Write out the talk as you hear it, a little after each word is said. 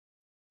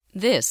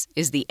This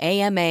is the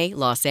AMA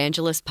Los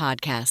Angeles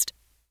podcast.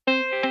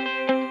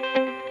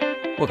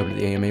 Welcome to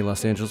the AMA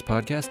Los Angeles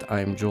podcast.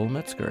 I'm Joel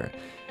Metzger.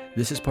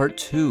 This is part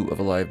 2 of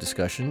a live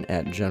discussion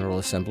at General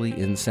Assembly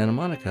in Santa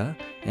Monica,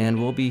 and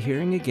we'll be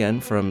hearing again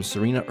from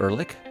Serena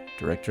Ehrlich,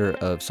 Director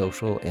of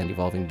Social and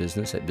Evolving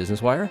Business at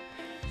Business Wire,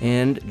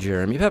 and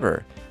Jeremy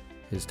Pepper.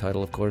 His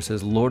title, of course,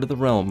 is Lord of the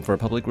Realm for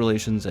Public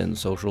Relations and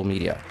Social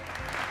Media.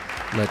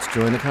 Let's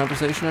join the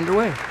conversation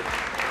underway.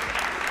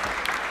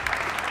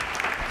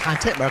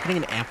 Content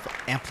marketing and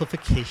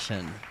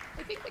amplification.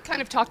 I think we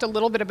kind of talked a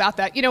little bit about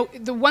that. You know,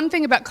 the one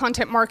thing about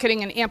content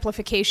marketing and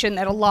amplification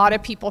that a lot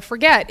of people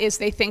forget is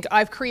they think,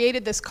 I've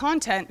created this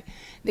content.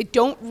 They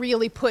don't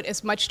really put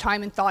as much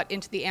time and thought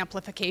into the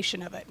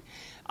amplification of it.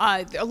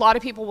 A lot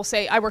of people will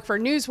say, I work for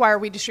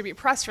Newswire, we distribute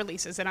press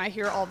releases, and I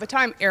hear all the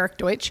time, Eric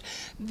Deutsch,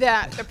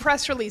 that the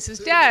press release is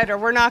dead or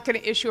we're not going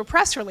to issue a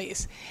press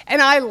release. And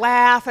I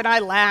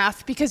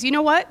laugh because you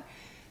know what?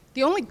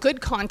 The only good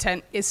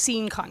content is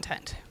seen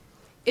content.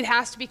 It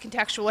has to be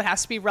contextual, it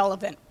has to be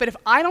relevant. But if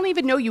I don't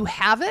even know you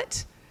have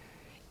it,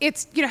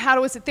 it's, you know,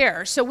 how is it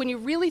there? So when you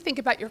really think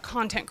about your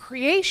content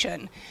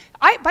creation,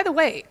 by the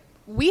way,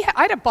 I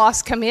had a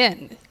boss come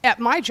in at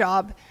my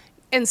job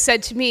and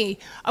said to me,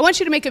 I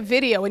want you to make a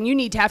video and you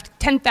need to have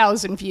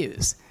 10,000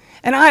 views.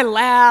 And I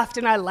laughed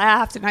and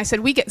I said,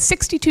 we get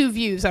 62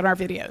 views on our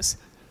videos.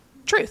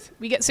 Truth,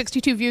 we get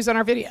 62 views on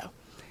our video.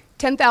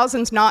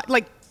 10,000's not,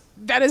 like,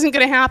 that isn't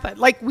going to happen.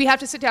 Like, we have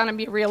to sit down and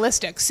be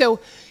realistic. So,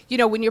 you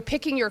know, when you're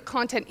picking your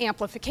content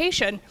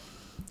amplification,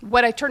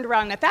 what I turned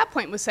around at that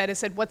point I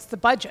said, what's the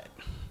budget?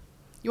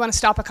 You want to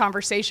stop a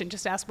conversation,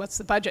 just ask, what's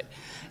the budget?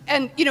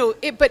 And, you know,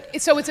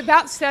 so it's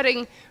about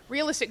setting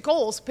realistic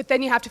goals, but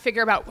then you have to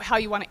figure out how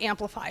you want to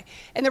amplify.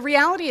 And the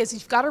reality is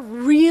you've got to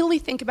really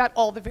think about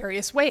all the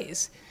various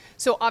ways.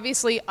 So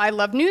obviously, I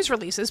love news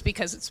releases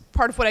because it's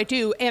part of what I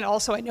do, and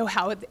also I know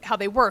how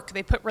they work.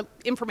 They put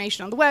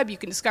information on the web, you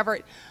can discover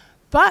it.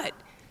 But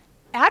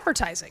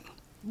advertising,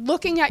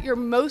 looking at your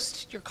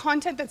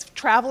content that's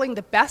traveling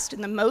the best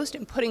and the most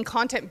and putting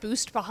content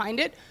boost behind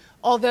it,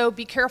 although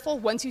be careful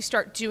once you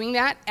start doing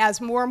that,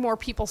 as more and more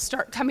people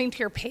start coming to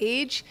your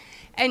page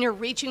and you're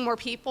reaching more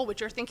people,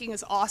 which you're thinking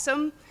is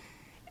awesome,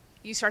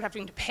 you start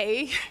having to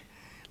pay.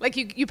 Like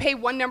you pay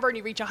one number and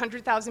you reach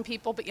 100,000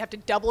 people, but you have to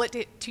double it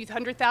to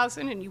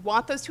 200,000 and you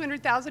want those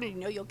 200,000 and you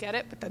know you'll get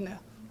it, but then the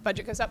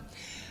budget goes up.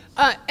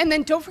 And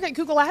then don't forget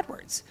Google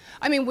AdWords.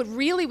 I mean,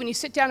 when you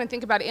sit down and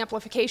think about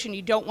amplification,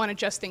 you don't want to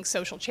just think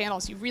social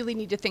channels. You really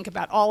need to think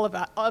about all of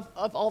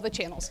all the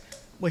channels.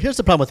 Well, here's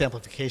the problem with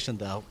amplification,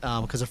 though,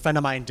 because a friend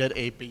of mine did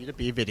a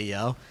B2B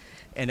video,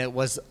 and it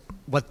was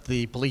what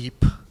the bleep,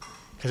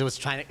 because it was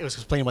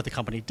explaining what the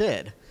company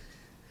did.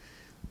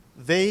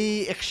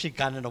 They actually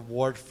got an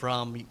award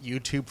from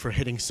YouTube for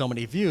hitting so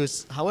many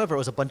views. However, it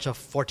was a bunch of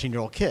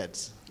 14-year-old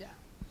kids. Yeah.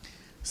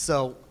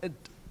 So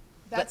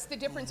that's the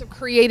difference of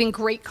creating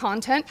great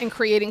content and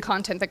creating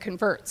content that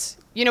converts.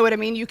 You know what I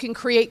mean? You can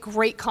create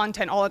great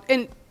content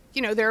and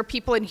you know, there are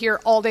people in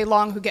here all day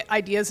long who get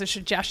ideas or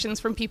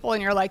suggestions from people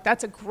and you're like,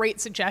 that's a great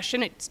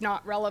suggestion, it's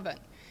not relevant.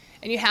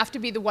 And you have to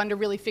be the one to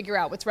really figure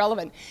out what's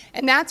relevant.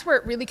 And that's where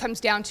it really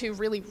comes down to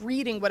really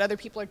reading what other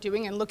people are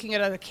doing and looking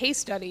at other case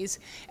studies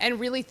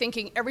and really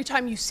thinking every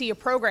time you see a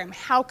program,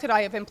 how could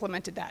I have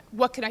implemented that?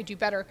 What can I do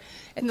better?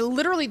 And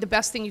literally the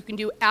best thing you can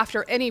do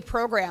after any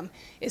program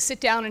is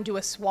sit down and do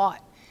a SWOT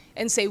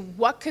and say,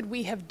 what could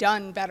we have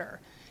done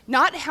better?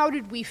 Not how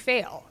did we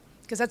fail,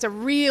 because that's a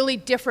really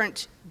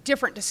different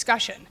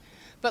discussion.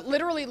 But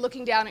literally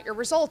looking down at your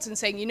results and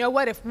saying, you know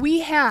what, if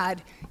we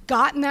had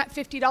gotten that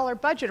 $50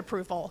 budget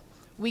approval,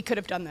 we could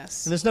have done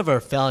this. And there's never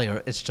a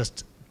failure, it's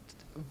just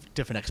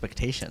different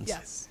expectations.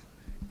 Yes.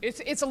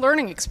 It's a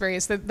learning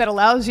experience that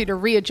allows you to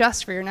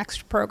readjust for your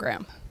next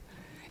program.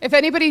 If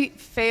anybody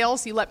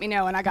fails, you let me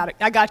know and I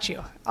got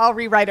you. I'll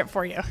rewrite it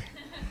for you.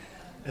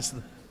 It's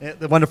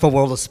the wonderful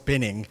world of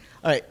spinning.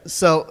 All right,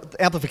 so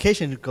the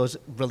amplification goes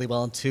really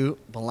well into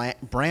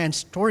brand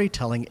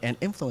storytelling and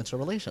influencer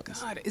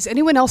relations. God, is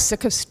anyone else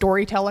sick of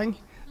storytelling?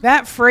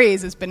 That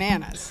phrase is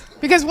bananas.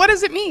 Because what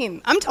does it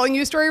mean? I'm telling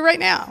you a story right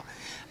now.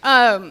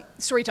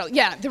 Storytelling,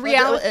 yeah, the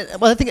reality.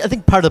 Well, I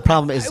think part of the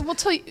problem is I will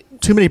tell you,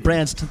 too many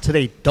brands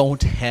today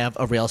don't have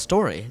a real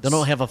story. They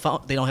don't have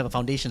a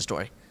foundation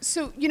story.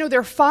 So, you know, there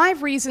are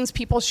 5 reasons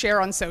people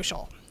share on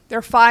social. There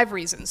are 5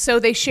 reasons. So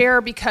they share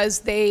because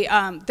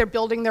they're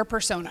building their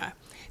persona.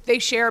 They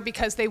share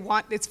because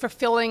it's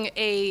fulfilling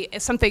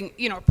something,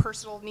 you know, a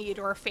personal need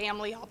or a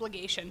family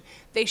obligation.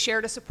 They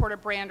share to support a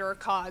brand or a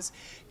cause.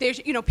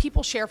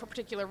 People share for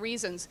particular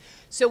reasons.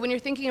 So when you're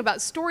thinking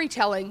about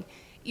storytelling,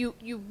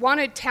 you want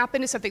to tap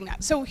into something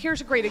so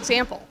here's a great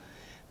example.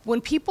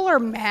 When people are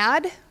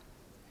mad,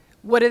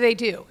 what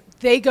do?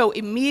 They go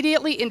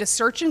immediately into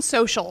search and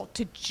social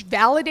to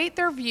validate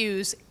their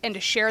views and to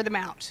share them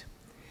out.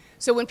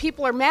 So when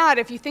people are mad,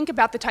 if you think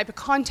about the type of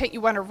content you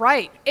want to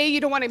write,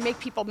 you don't want to make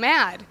people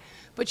mad,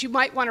 but you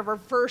might want to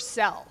reverse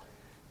sell.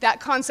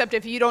 That concept,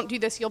 if you don't do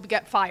this, you'll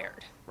get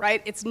fired,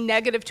 right? It's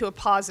negative to a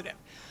positive.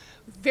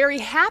 Very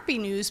happy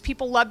news,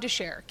 people love to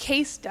share.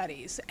 Case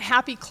studies,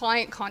 happy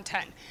client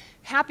content,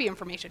 happy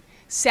information.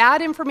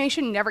 Sad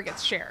information never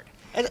gets shared.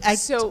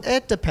 So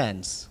it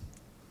depends.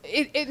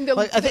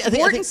 The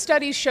Wharton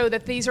studies show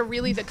that these are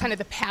really the kind of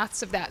the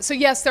paths of that. So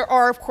yes, there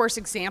are of course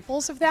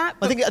examples of that.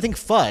 I think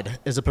FUD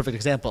is a perfect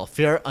example.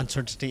 Fear,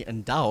 uncertainty,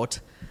 and doubt.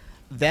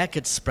 That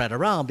gets spread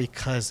around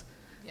because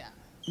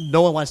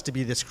no one wants to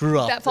be the screw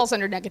up. That falls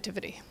under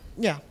negativity.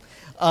 Yeah,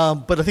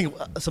 but I think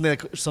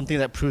something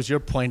that proves your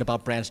point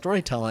about brand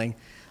storytelling.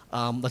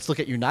 Let's look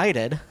at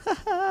United,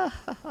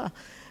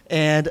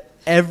 and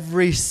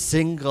every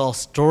single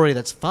story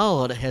that's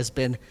followed has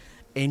been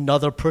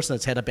another person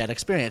that's had a bad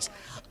experience.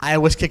 I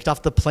was kicked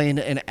off the plane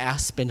in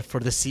Aspen for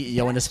the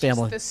CEO and his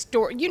family. The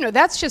story,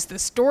 that's just the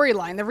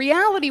storyline. The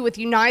reality with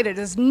United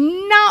is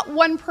not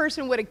one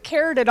person would have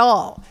cared at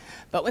all.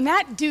 But when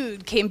that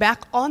dude came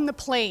back on the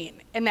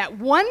plane, and that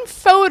one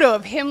photo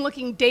of him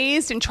looking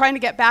dazed and trying to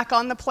get back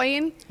on the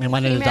plane and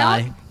wanted to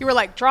die, you were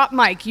like, drop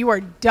mic, you are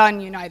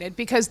done, United,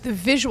 because the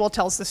visual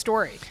tells the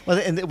story. Well,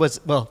 and it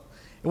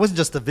wasn't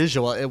just the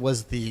visual, it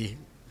was the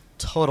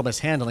total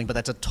mishandling, but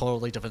that's a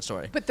totally different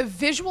story. But the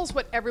visual's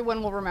what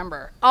everyone will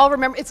remember. I'll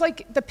remember, it's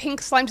like the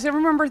pink slime. Does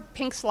everyone remember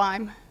pink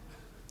slime?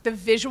 The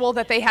visual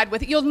that they had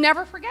with it. You'll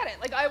never forget it.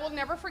 Like, I will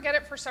never forget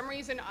it. For some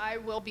reason, I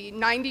will be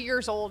 90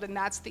 years old, and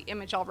that's the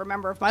image I'll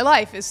remember of my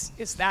life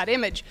is that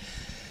image.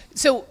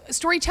 So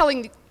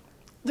storytelling,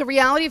 the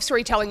reality of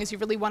storytelling is you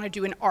really want to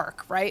do an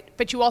arc, right?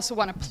 But you also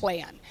want to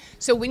plan.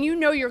 So when you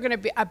know you're going to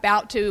be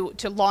about to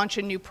launch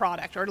a new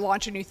product or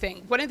launch a new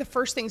thing, one of the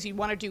first things you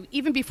want to do,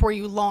 even before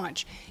you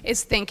launch,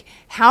 is think,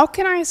 how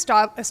can I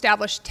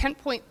establish 10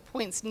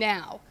 points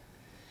now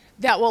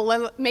that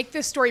will make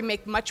this story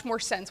make much more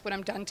sense when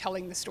I'm done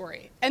telling the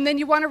story? And then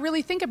you want to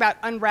really think about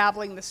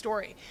unraveling the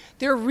story.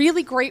 There are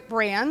really great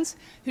brands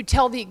who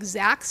tell the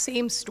exact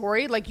same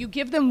story. Like, you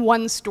give them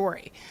one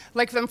story.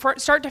 Like, from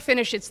start to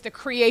finish, it's the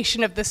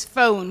creation of this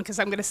phone, because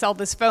I'm going to sell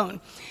this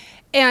phone.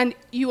 And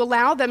you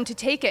allow them to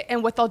take it,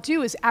 and what they'll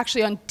do is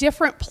actually on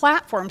different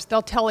platforms,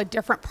 they'll tell a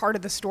different part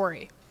of the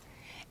story.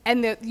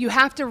 And you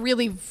have to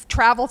really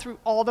travel through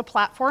all the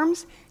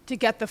platforms to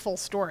get the full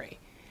story.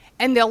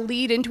 And they'll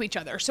lead into each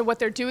other. So what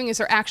they're doing is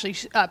they're actually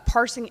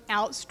parsing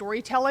out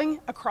storytelling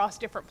across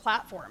different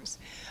platforms.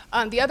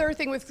 The other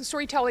thing with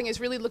storytelling is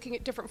really looking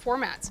at different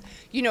formats.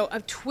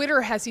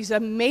 Twitter has these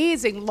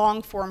amazing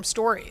long-form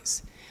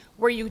stories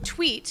where you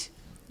tweet,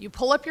 you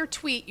pull up your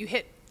tweet, you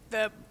hit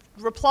the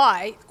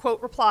reply,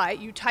 quote reply,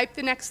 you type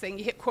the next thing,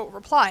 you hit quote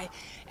reply.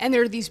 And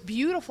there are these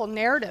beautiful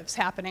narratives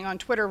happening on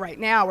Twitter right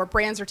now where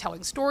brands are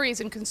telling stories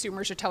and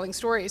consumers are telling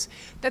stories.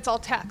 That's all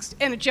text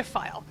and a GIF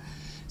file.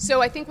 So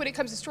I think when it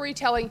comes to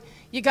storytelling,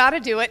 you got to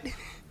do it.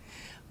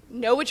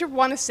 Know what you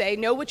want to say,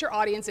 know what your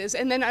audience is,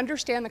 and then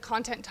understand the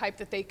content type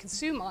that they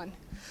consume on,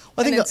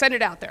 and then send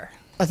it out there.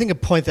 I think a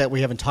point that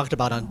we haven't talked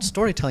about on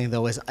storytelling,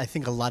 though, is I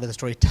think a lot of the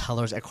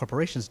storytellers at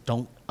corporations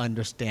don't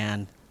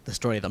understand the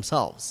story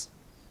themselves.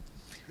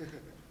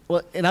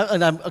 Well, and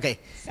I'm okay.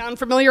 Sound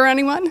familiar,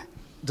 anyone?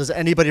 Does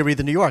anybody read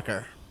The New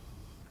Yorker?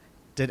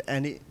 Did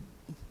any?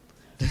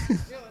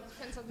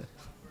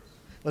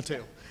 What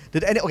two?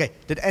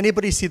 Did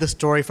anybody see the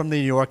story from The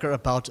New Yorker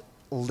about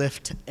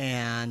Lyft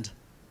and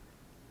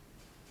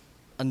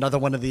another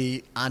one of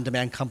the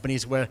on-demand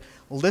companies where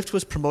Lyft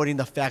was promoting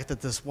the fact that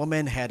this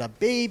woman had a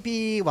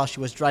baby while she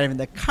was driving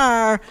the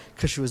car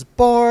because she was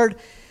bored,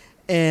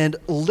 and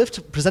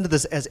Lyft presented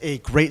this as a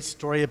great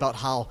story about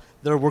how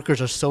their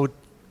workers are so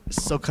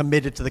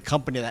committed to the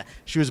company that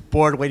she was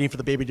bored waiting for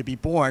the baby to be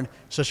born,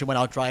 so she went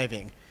out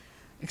driving.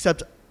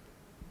 Except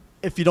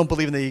if you don't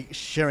believe in the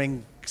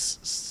sharing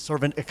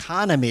servant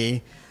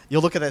economy,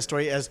 you'll look at that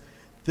story as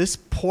this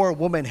poor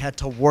woman had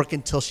to work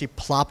until she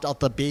plopped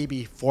out the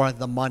baby for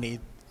the money.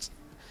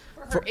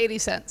 For her 80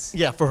 cents.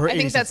 Yeah, for her 80 cents.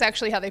 I think that's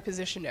actually how they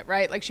positioned it,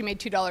 right? Like, she made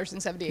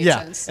 $2.78. Yeah,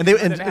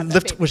 and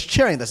Lyft was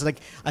sharing this. Like,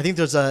 I think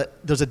there's a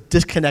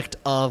disconnect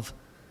of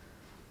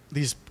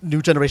these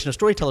new generation of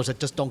storytellers that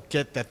just don't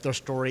get that their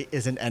story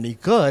isn't any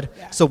good.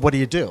 Yeah. So what do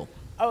you do?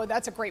 Oh,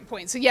 that's a great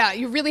point. So yeah,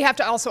 you really have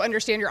to also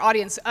understand your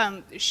audience.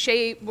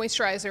 Shea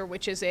Moisturizer,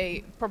 which is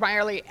a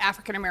primarily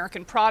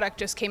African-American product,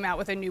 just came out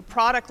with a new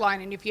product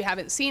line. And if you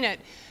haven't seen it,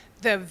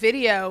 the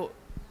video,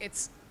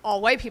 it's all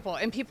white people.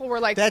 And people were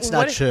like, that's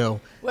not true.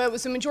 Well, it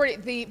was the majority.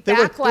 The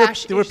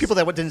backlash. There were people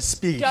that didn't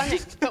speak. Stunning.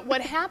 But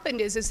what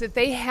happened is that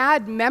they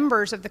had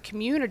members of the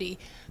community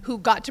who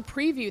got to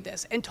preview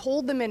this and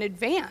told them in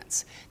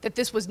advance that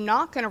this was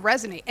not going to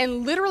resonate,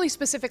 and literally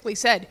specifically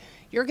said,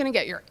 you're going to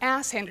get your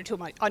ass handed to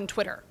them on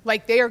Twitter.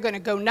 Like, they are going to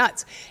go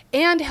nuts,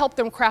 and help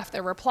them craft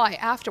their reply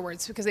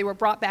afterwards, because they were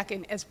brought back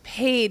in as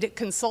paid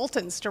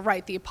consultants to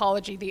write the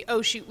apology, the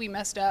oh shoot, we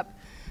messed up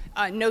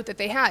note that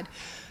they had.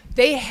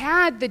 They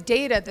had the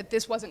data that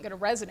this wasn't going to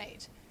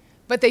resonate,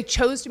 but they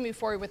chose to move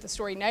forward with the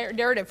story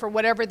narrative for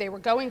whatever they were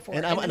going for.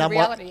 And the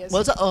reality is,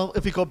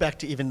 if we go back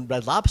to even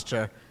Red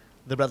Lobster,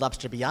 the Red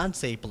Lobster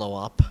Beyonce blow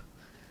up.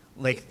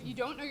 Like, if you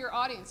don't know your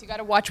audience, you got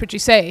to watch what you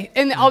say.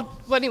 And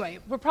anyway,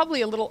 we're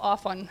probably a little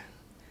off on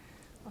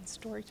On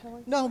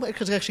storytelling? No,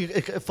 because actually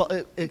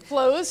it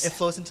Flows? It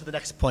flows into the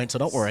next point, so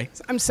don't worry.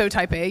 I'm so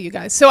type A, you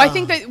guys. So I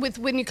think that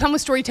when you come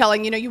with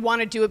storytelling, you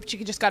want to do it, but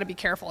you just got to be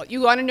careful.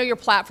 You want to know your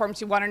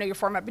platforms, you want to know your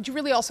format, but you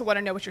really also want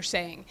to know what you're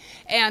saying.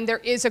 And there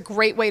is a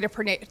great way to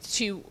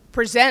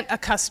present a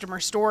customer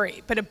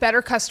story, but a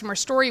better customer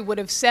story would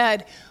have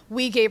said,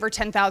 we gave her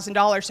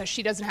 $10,000 so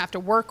she doesn't have to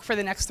work for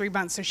the next 3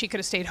 months, so she could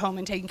have stayed home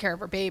and taken care of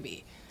her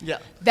baby. Yeah.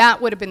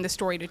 That would have been the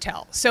story to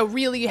tell. So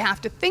really you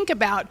have to think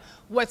about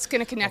what's going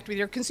to connect with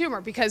your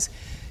consumer, because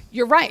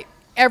you're right.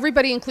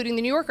 Everybody, including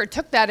the New Yorker,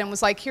 took that and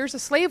was like, here's a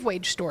slave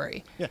wage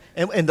story. Yeah,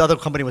 and the other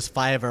company was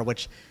Fiverr,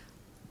 which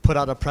put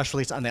out a press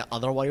release on their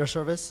other wire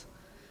service.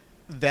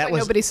 But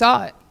nobody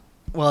saw it.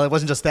 Well, it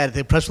wasn't just that.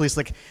 The press release,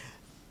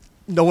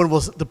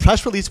 the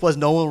press release was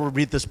no one will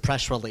read this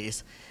press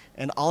release.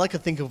 And all I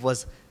could think of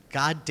was,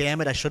 God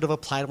damn it, I should have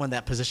applied when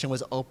that position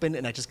was open,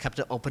 and I just kept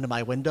it open in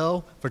my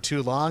window for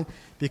too long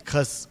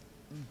because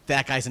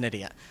that guy's an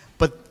idiot.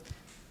 But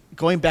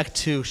going back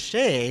to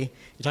Shay,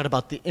 you talked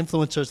about the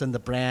influencers and the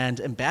brand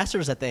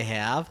ambassadors that they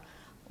have.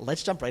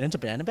 Let's jump right into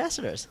brand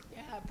ambassadors.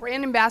 Yeah,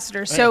 brand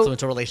ambassadors. So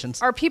influencer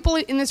relations. Are people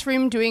in this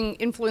room doing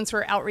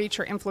influencer outreach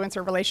or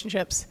influencer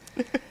relationships?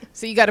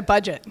 So you got a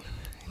budget.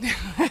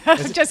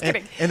 Just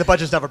kidding. And the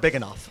budget's never big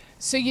enough.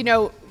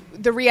 So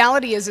the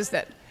reality is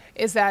that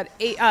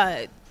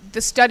the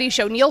studies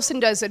show, Nielsen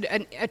does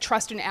a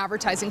trust in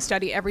advertising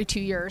study every 2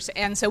 years,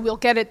 and so we'll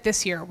get it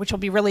this year, which will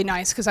be really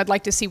nice because I'd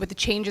like to see what the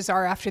changes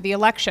are after the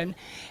election.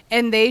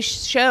 And they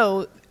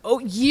show,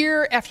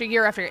 year after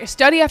year after year,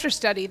 study after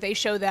study, they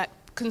show that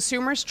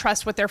consumers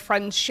trust what their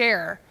friends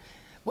share,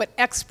 what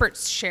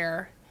experts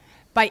share,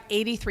 by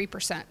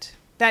 83%.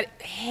 That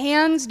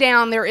hands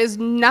down, there is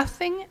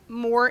nothing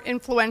more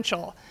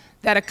influential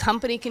that a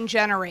company can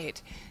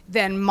generate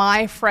than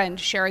my friend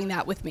sharing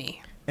that with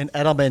me. And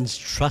Edelman's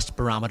trust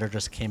barometer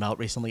just came out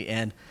recently,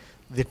 and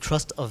the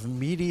trust of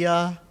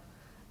media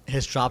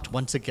has dropped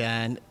once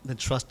again. The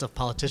trust of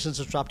politicians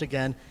has dropped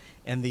again,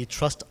 and the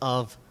trust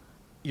of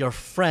your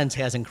friends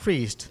has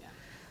increased.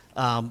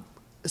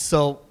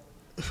 So,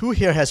 who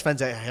here has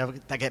friends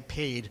that get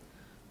paid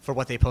for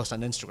what they post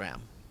on Instagram?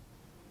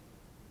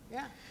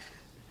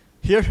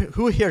 Yeah.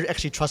 Who here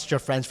actually trusts your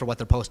friends for what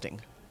they're posting?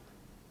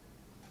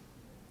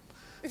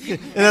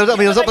 There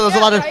was a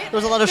lot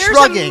of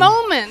shrugging. There's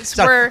moments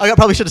where I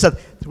probably should have said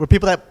there were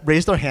people that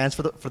raised their hands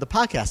for the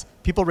podcast.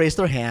 People raised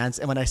their hands,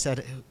 and when I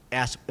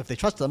asked if they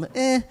trust them,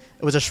 it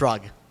was a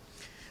shrug.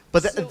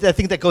 But I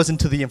think that goes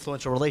into the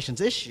influential relations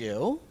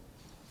issue.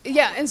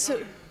 Yeah, and so.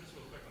 Just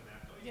real quick on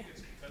that, though. I think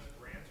it's because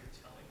brands are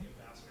telling the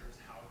ambassadors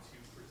how to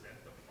present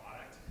the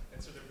product, and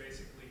so they're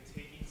basically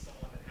taking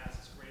someone that has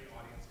this great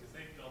audience because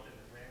they've built it.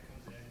 The brand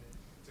comes in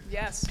to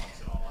pumps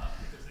it all up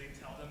because they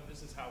tell them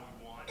this is how we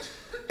want.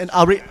 And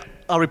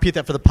I'll repeat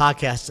that for the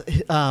podcast.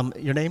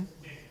 Your name?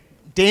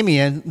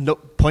 Damien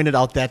pointed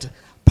out that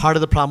part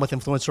of the problem with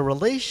influencer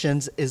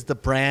relations is the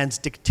brands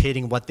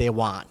dictating what they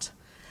want.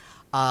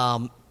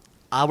 I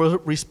will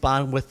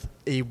respond with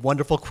a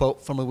wonderful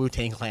quote from the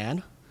Wu-Tang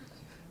Clan.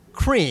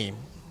 Cream,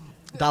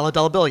 dollar,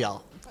 dollar bill,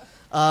 y'all.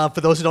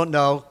 For those who don't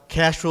know,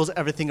 cash rules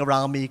everything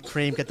around me.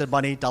 Cream, get the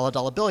money, dollar,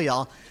 dollar bill,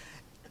 y'all.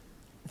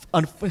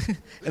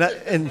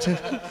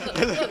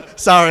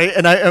 Sorry,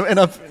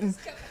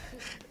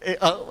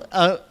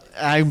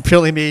 I'm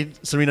feeling me,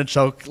 Serena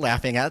choke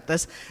laughing at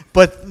this.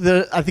 But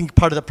I think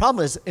part of the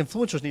problem is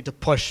influencers need to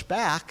push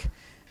back.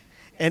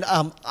 And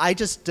I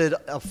just did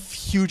a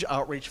huge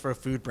outreach for a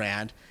food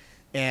brand.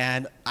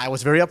 And I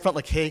was very upfront,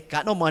 like, hey,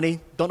 got no money,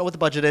 don't know what the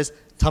budget is,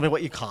 tell me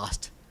what you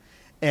cost.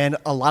 And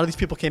a lot of these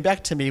people came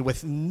back to me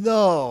with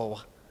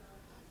no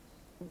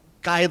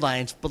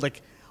guidelines, but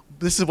like,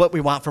 this is what we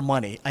want for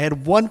money. I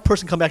had one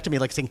person come back to me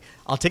like saying,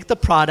 I'll take the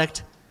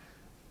product,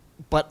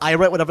 but I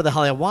write whatever the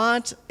hell I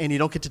want, and you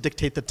don't get to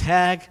dictate the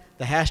tag,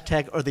 the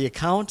hashtag, or the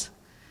account.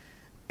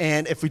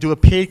 And if we do a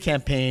paid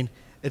campaign,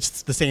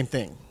 it's the same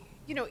thing.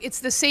 It's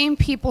the same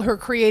people who are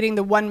creating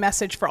the one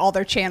message for all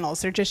their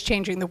channels. They're just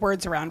changing the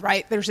words around,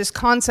 right? There's this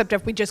concept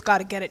of we just got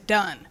to get it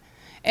done.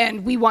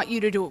 And we want you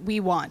to do what we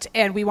want.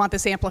 And we want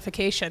this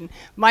amplification.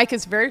 Mike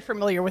is very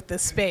familiar with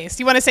this space.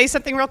 Do you want to say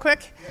something real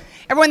quick? Yeah.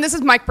 Everyone, this is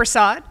Mike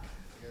Prasad.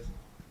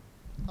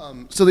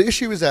 So the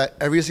issue is that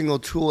every single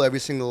tool, every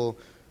single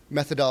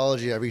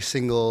methodology, every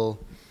single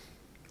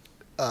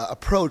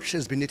approach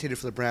has been dictated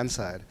for the brand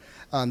side.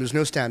 There's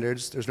no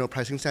standards. There's no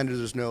pricing standards.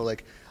 There's no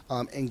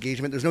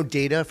engagement. There's no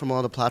data from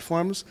all the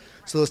platforms,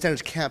 so those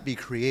standards can't be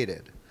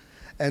created.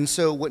 And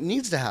so what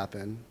needs to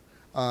happen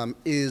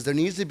is there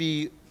needs to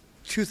be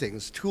two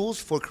things: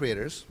 tools for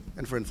creators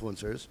and for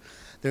influencers.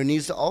 There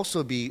needs to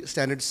also be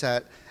standards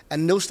set,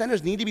 and those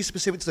standards need to be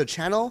specific to the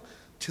channel,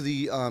 to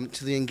the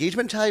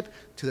engagement type,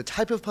 to the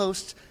type of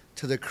post,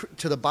 to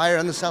the buyer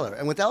and the seller.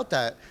 And without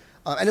that,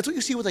 and it's what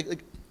you see with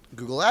like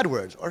Google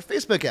AdWords or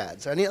Facebook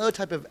ads or any other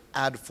type of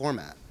ad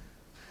format.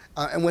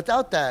 And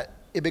without that,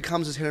 it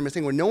becomes this hit or miss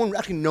thing where no one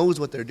actually knows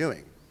what they're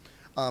doing.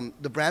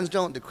 The brands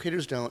don't, the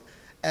creators don't.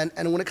 And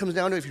when it comes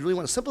down to it, if you really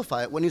want to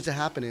simplify it, what needs to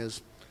happen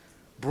is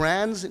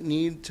brands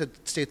need to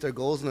state their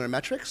goals and their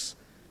metrics,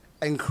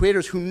 and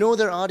creators who know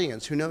their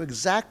audience, who know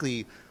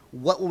exactly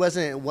what will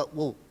resonate and what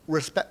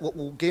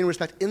will gain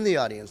respect in the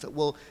audience, that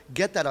will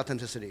get that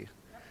authenticity,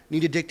 need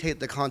to dictate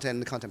the content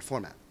and the content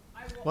format.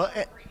 Well,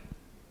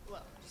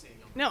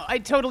 No, I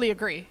totally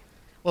agree.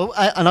 Well,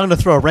 I'm not going to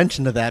throw a wrench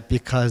into that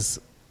because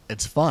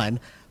it's fun,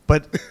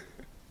 but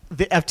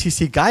the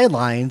FTC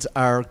guidelines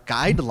are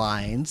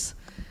guidelines,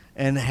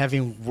 and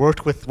having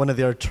worked with one of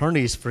their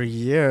attorneys for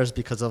years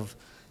because of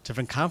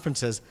different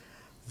conferences,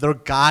 they're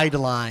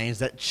guidelines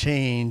that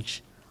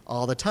change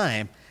all the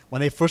time. When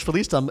they first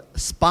released them,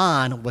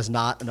 Spawn was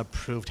not an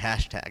approved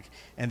hashtag,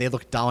 and they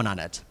looked down on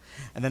it.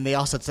 And then they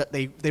also said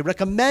they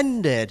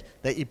recommended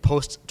that you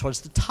post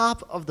towards the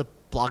top of the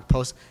blog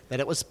post that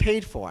it was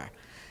paid for.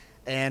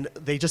 And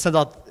they just sent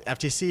out,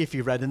 FTC, if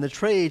you read in the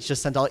trades,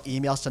 just sent out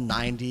emails to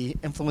 90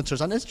 influencers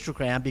on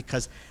Instagram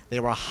because they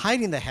were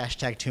hiding the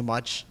hashtag too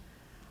much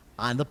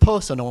on the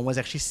post, so no one was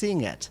actually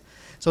seeing it.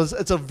 So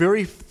it's a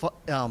very,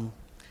 when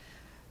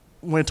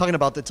we're talking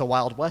about it's a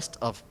wild west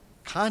of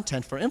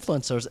content for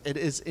influencers, it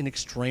is an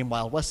extreme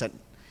wild west that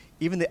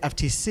even the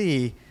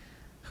FTC,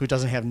 who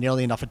doesn't have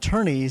nearly enough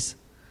attorneys,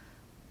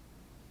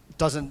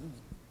 doesn't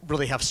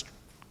really have.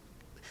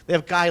 They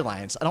have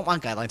guidelines. I don't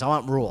want guidelines. I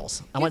want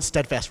rules. I want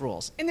steadfast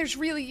rules. And there's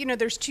really,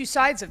 there's two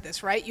sides of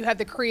this, right? You have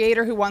the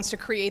creator who wants to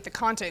create the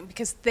content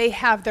because they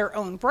have their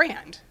own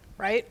brand,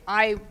 right?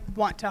 I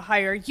want to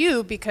hire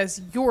you because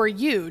you're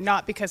you,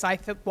 not because I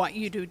want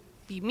you to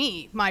be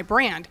me, my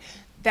brand.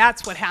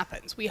 That's what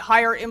happens. We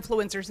hire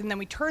influencers and then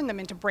we turn them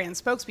into brand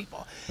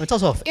spokespeople. It's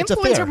also it's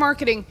influencer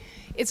marketing.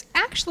 It's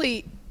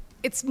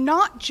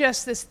not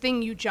just this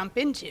thing you jump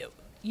into.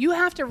 You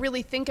have to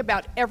really think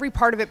about every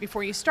part of it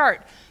before you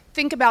start.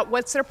 Think about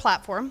what's their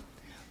platform,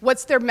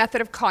 what's their method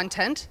of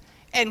content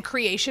and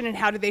creation, and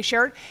how do they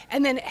share it,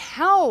 and then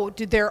how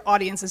do their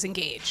audiences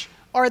engage?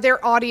 Are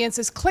their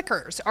audiences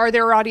clickers? Are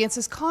their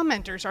audiences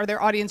commenters? Are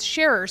their audience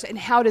sharers? And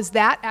how does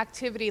that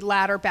activity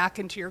ladder back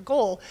into your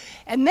goal?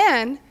 And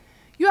then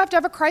you have to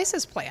have a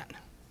crisis plan.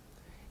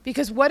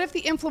 Because what if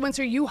the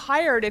influencer you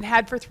hired and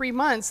had for 3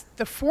 months,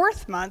 the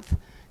 4th month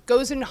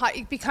goes and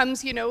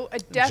becomes, a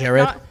death.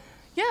 Jared?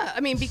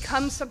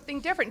 Becomes something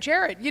different.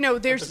 Jared,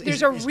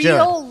 there's a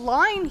real Jared.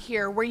 line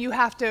here where you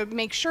have to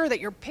make sure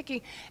that you're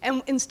picking.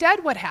 And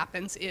instead what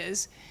happens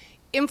is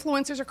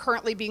influencers are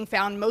currently being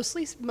found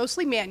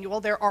mostly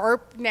manual. There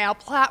are now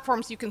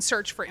platforms you can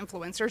search for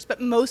influencers, but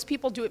most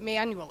people do it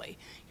manually.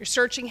 You're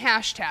searching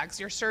hashtags,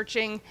 you're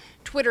searching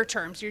Twitter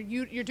terms,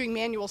 you're doing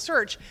manual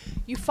search.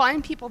 You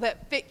find people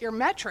that fit your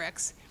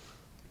metrics,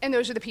 and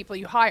those are the people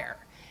you hire.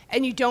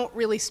 And you don't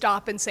really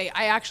stop and say,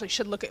 I actually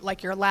should look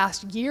at your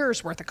last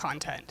year's worth of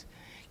content.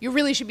 You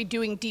really should be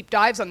doing deep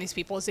dives on these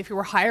people as if you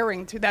were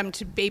hiring them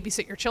to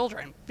babysit your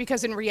children.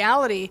 Because in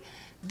reality,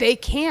 they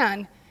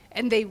can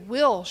and they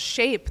will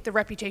shape the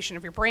reputation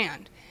of your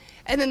brand.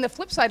 And then the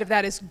flip side of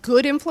that is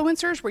good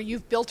influencers where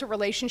you've built a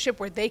relationship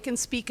where they can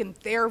speak in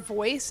their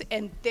voice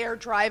and they're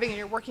driving and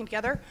you're working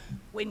together.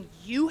 When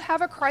you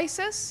have a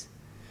crisis,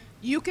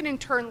 you can in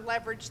turn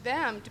leverage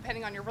them,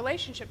 depending on your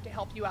relationship, to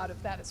help you out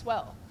of that as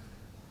well.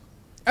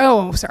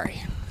 Oh,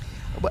 sorry.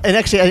 And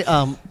actually,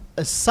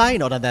 a side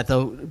note on that,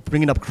 though,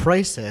 bringing up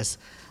crisis,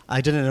 I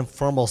did an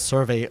informal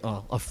survey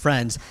of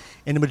friends,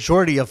 and the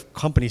majority of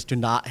companies do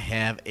not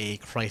have a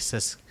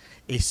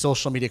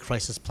social media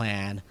crisis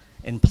plan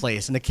in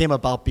place. And it came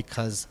about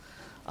because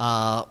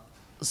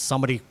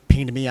somebody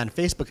pinged me on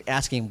Facebook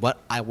asking what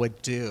I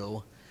would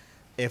do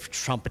if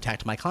Trump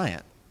attacked my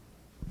client.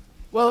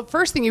 Well, the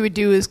first thing you would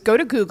do is go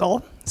to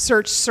Google,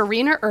 search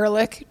Serena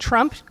Ehrlich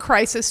Trump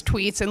crisis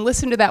tweets, and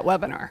listen to that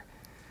webinar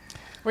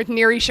with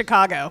Neri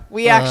Chicago.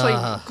 We actually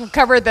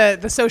covered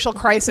the social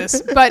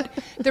crisis, but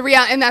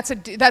and that's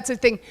a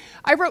thing.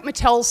 I wrote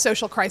Mattel's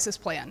social crisis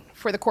plan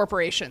for the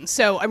corporation,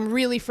 so I'm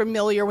really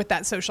familiar with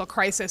that social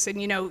crisis,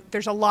 and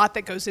there's a lot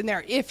that goes in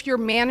there. If you're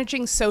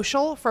managing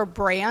social for a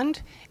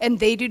brand and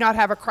they do not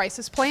have a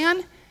crisis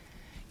plan,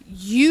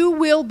 you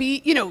will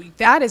be,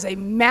 that is a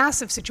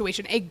massive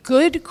situation. A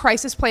good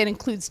crisis plan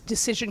includes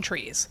decision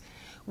trees.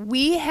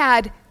 We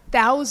had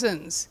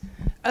thousands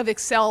of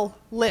Excel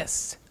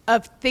lists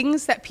of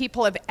things that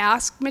people have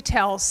asked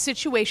Mattel,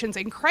 situations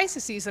and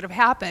crises that have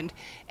happened,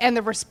 and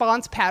the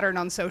response pattern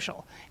on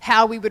social,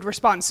 how we would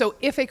respond. So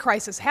if a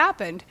crisis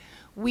happened,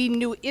 we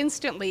knew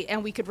instantly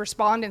and we could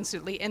respond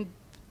instantly, and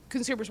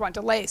consumers want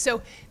delay.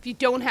 So if you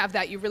don't have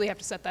that, you really have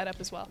to set that up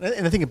as well.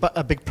 And I think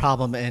a big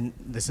problem, and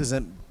this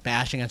isn't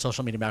bashing on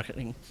social media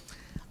marketing,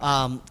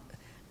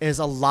 is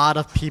a lot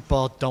of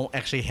people don't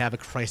actually have a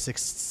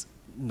crisis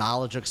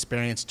knowledge or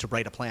experience to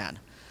write a plan.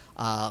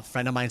 A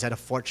friend of mine's at a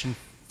Fortune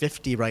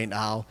 50 right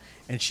now,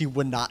 and she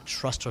would not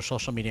trust her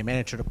social media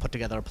manager to put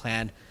together a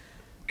plan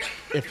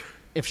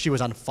if she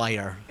was on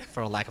fire,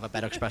 for a lack of a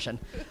better expression.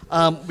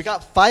 We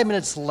got 5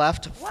 minutes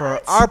left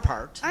for our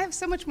part. I have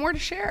so much more to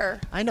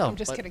share. I know. I'm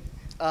just kidding.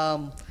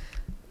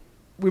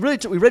 We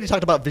already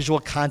talked about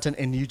visual content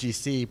in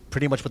UGC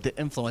pretty much with the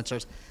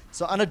influencers.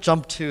 So I'm going to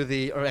jump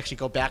to or actually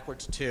go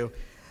backwards to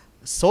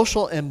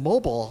social and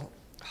mobile.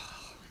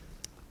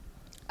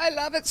 I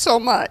love it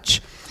so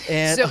much.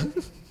 And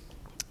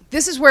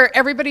This is where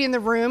everybody in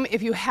the room,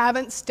 if you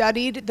haven't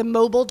studied the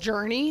mobile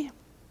journey,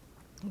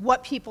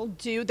 what people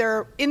do,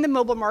 in the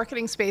mobile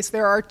marketing space,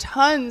 there are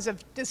tons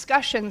of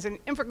discussions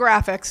and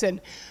infographics and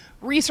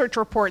research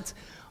reports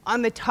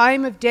on the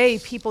time of day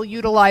people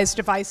utilize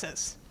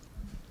devices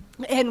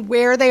and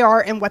where they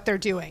are and what they're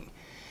doing.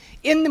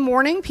 In the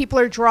morning, people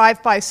are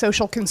drive-by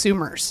social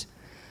consumers.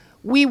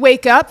 We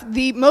wake up,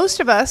 most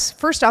of us,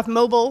 first off,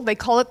 mobile, they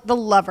call it the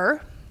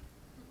lover,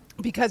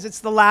 because it's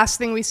the last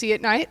thing we see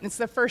at night, and it's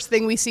the first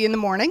thing we see in the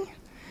morning.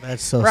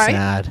 That's so right?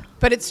 sad.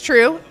 But it's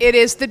true. It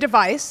is the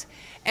device.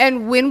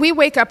 And when we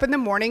wake up in the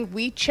morning,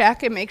 we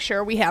check and make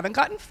sure we haven't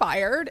gotten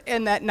fired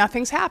and that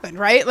nothing's happened,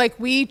 right? Like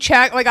we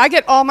check, like I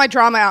get all my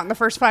drama out in the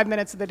first 5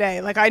 minutes of the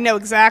day. Like I know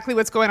exactly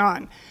what's going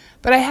on,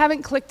 but I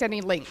haven't clicked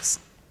any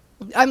links.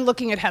 I'm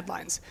looking at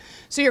headlines.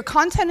 So your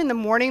content in the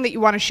morning that you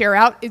want to share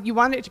out, you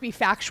want it to be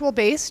factual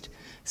based,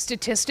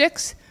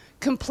 statistics,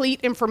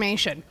 complete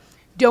information.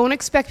 Don't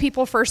expect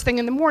people first thing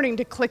in the morning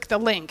to click the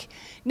link.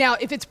 Now,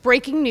 if it's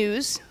breaking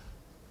news,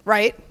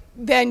 right,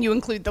 then you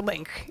include the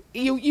link.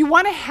 You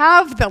want to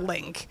have the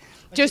link.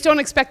 Just don't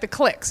expect the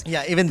clicks.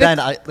 Yeah, even then,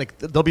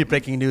 there'll be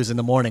breaking news in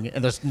the morning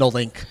and there's no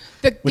link,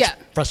 which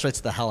frustrates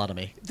the hell out of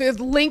me. The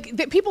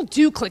link, people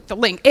do click the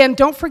link. And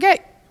don't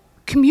forget,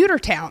 commuter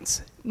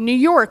towns, New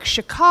York,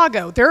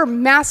 Chicago, there are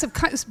massive,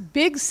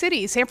 big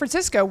cities, San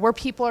Francisco, where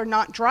people are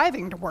not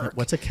driving to work.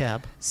 What's a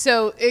cab?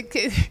 So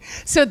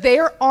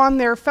they're on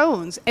their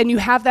phones, and you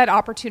have that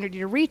opportunity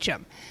to reach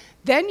them.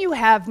 Then you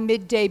have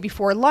midday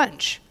before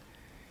lunch.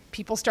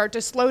 People start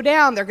to slow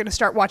down. They're going to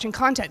start watching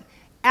content.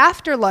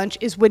 After lunch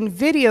is when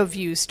video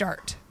views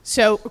start.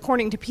 So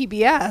according to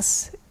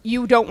PBS,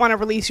 you don't want to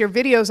release your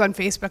videos on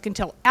Facebook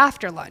until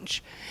after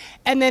lunch.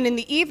 And then in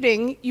the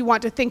evening, you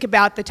want to think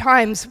about the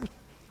times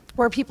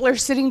where people are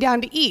sitting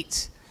down to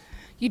eat.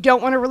 You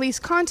don't want to release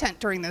content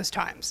during those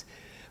times.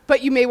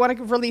 But you may want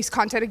to release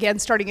content again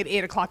starting at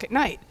 8 o'clock at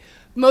night.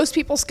 Most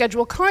people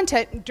schedule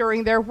content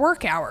during their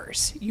work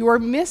hours. You are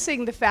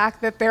missing the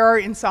fact that there are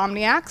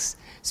insomniacs,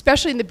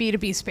 especially in the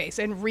B2B space,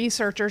 and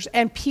researchers,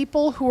 and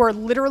people who are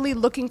literally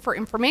looking for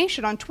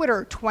information on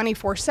Twitter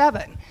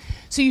 24/7.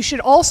 So you should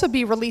also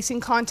be releasing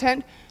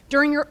content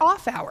during your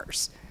off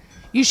hours.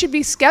 You should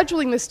be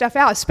scheduling this stuff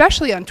out,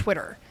 especially on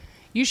Twitter.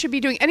 You should be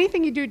doing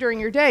anything you do during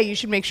your day, you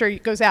should make sure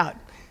it goes out.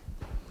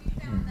 We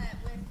found that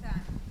with,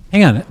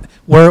 hang on,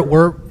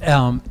 we're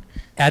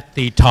at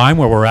the time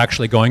where we're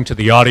actually going to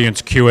the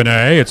audience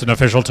Q&A. It's an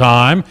official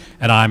time,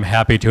 and I'm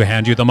happy to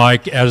hand you the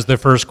mic as the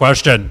first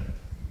question.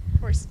 Of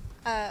course.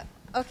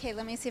 okay,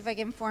 let me see if I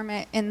can form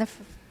it in the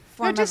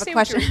form just of a say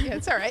what question. yeah,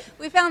 it's all right.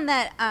 We found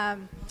that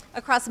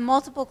across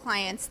multiple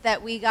clients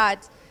that we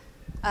got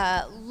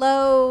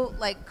low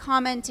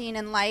commenting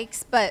and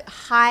likes, but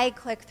high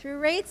click-through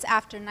rates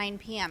after 9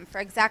 p.m. For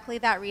exactly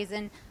that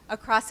reason,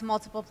 across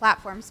multiple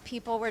platforms,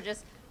 people were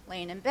just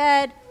laying in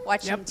bed,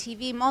 watching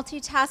TV,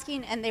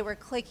 multitasking, and they were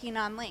clicking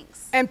on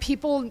links. And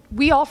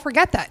we all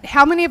forget that.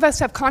 How many of us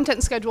have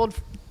content scheduled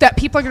that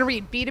people are going to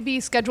read?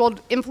 B2B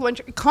scheduled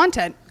influential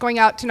content going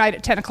out tonight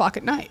at 10 o'clock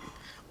at night.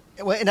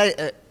 Well,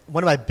 and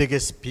one of my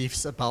biggest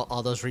beefs about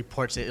all those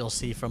reports that you'll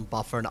see from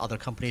Buffer and other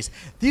companies,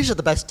 these are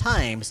the best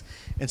times.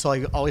 And so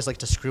I always like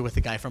to screw with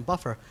the guy from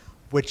Buffer.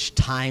 Which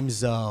time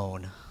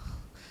zone?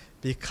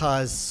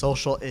 Because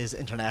social is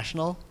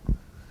international.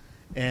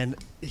 And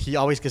he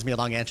always gives me a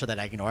long answer that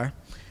I ignore.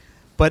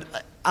 But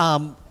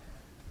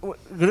we're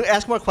going to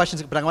ask more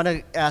questions, but I want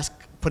to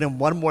put in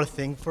one more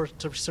thing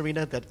to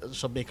Serena that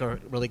she'll make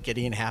her really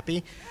giddy and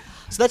happy.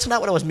 So that's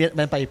not what I was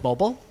meant by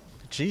mobile.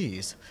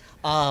 Jeez.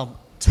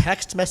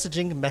 Text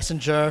messaging,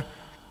 Messenger,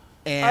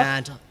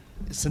 and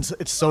since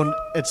it's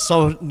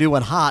so new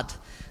and hot,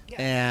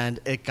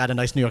 and it got a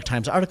nice New York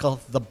Times article,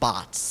 the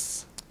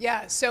bots.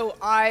 Yeah, so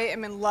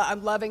I'm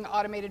loving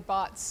automated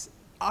bots.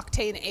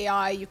 Octane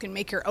AI, you can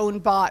make your own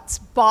bots.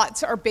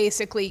 Bots are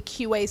basically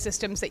QA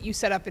systems that you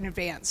set up in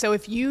advance. So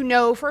if you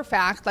know for a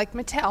fact, like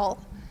Mattel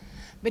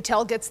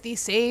gets the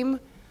same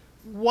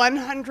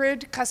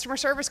 100 customer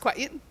service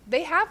questions.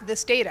 They have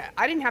this data.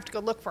 I didn't have to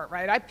go look for it,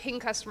 right? I ping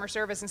customer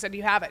service and said,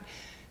 you have it.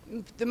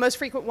 The most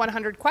frequent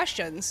 100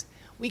 questions,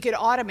 we could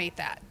automate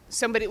that.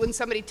 When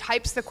somebody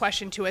types the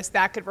question to us,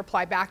 that could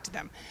reply back to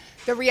them.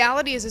 The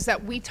reality is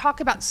that we talk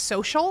about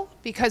social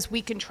because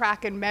we can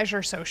track and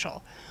measure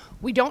social.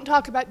 We don't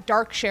talk about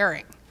dark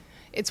sharing.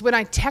 It's when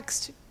I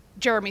text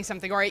Jeremy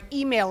something or I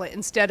email it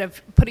instead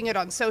of putting it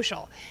on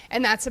social.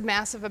 And that's a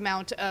massive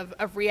amount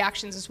of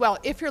reactions as well.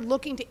 If you're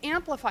looking to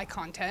amplify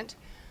content,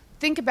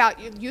 think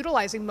about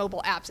utilizing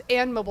mobile apps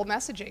and mobile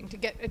messaging to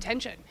get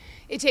attention.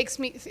 It takes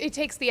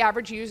the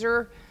average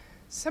user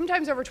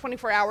sometimes over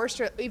 24 hours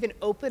to even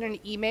open an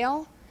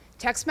email.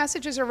 Text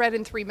messages are read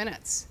in 3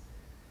 minutes.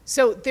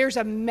 So there's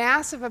a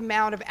massive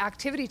amount of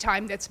activity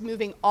time that's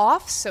moving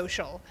off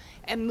social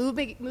and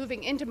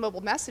moving into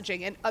mobile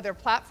messaging and other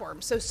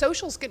platforms. So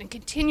social is going to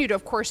continue to,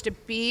 of course, to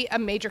be a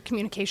major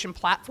communication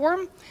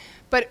platform.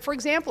 But for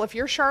example, if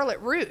you're Charlotte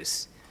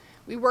Russe,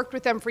 we worked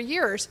with them for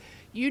years,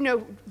 you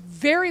know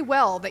very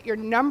well that your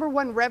number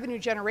one revenue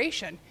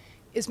generation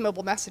is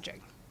mobile messaging.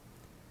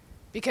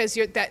 because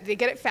they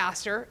get it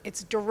faster.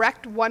 It's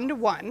direct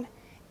one-to-one.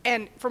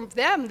 And from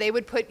them, they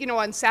would put,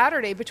 on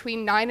Saturday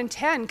between 9 and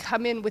 10,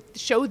 come in with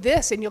show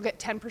this, and you'll get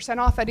 10%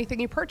 off anything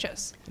you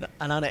purchase. And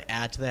I want to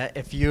add to that,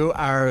 if you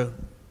are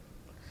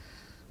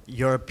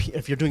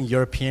if you're doing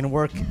European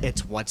work,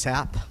 it's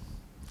WhatsApp.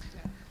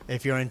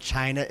 If you're in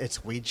China, it's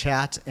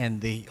WeChat and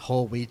the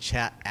whole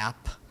WeChat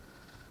app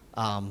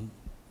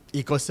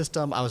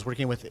ecosystem. I was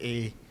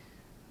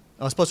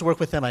supposed to work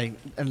with them. I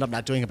ended up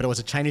not doing it, but it was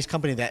a Chinese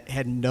company that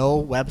had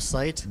no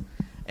website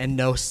and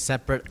no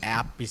separate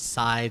app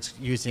besides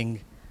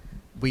using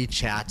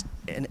WeChat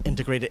and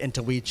integrated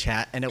into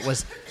WeChat. And it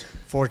was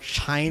for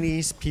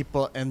Chinese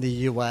people in the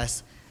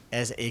US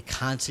as a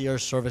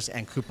concierge service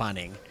and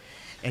couponing.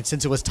 And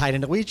since it was tied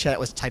into WeChat, it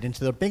was tied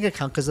into their bank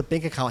account because the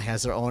bank account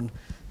has their own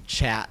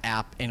chat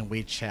app in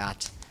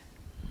WeChat.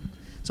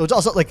 So it's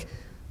also like,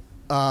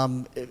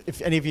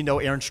 if any of you know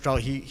Aaron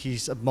Strout,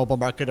 he's a mobile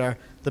marketer.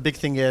 The big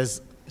thing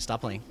is, stop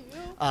playing.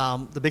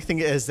 The big thing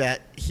is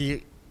that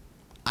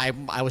I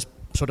was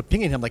sort of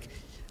pinging him like,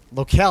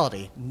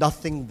 locality,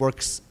 nothing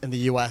works in the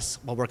US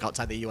will work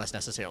outside the US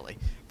necessarily.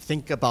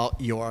 Think about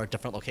your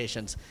different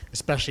locations,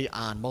 especially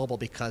on mobile,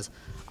 because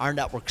our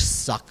networks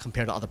suck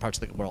compared to other parts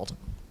of the world.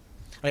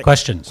 Right.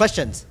 Questions?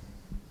 Yes.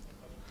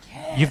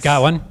 You've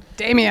got one?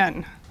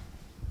 Damien.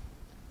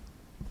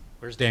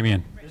 Where's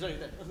Damien?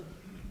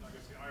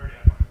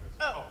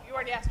 Oh, you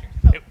already asked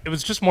her. It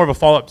was just more of a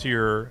follow-up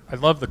to I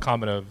love the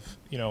comment of,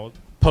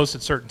 post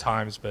at certain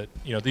times, but,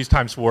 these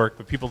times work,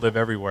 but people live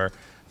everywhere.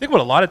 I think what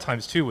a lot of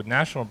times, too, with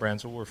national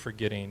brands, what we're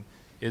forgetting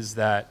is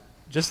that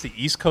just the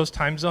East Coast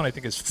time zone, I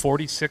think, is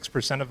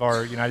 46% of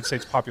our United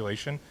States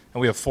population, and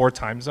we have 4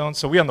 time zones.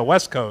 So we on the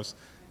West Coast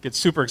get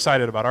super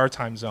excited about our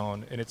time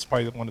zone, and it's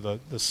probably one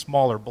of the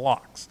smaller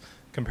blocks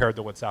compared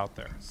to what's out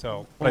there.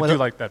 So, but I do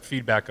like that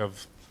feedback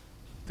of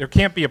there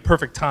can't be a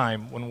perfect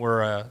time when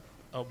we're a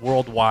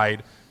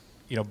worldwide,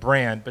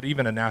 brand, but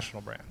even a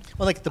national brand.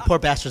 Well, like the poor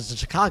bastards in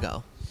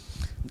Chicago.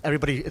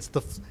 Everybody, it's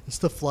the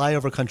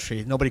flyover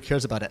country. Nobody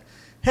cares about it.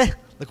 Hey,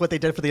 look what they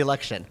did for the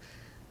election.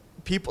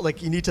 People,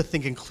 you need to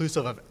think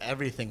inclusive of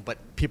everything, but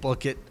people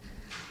get...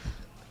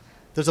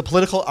 There's a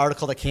political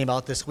article that came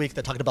out this week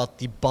that talked about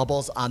the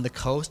bubbles on the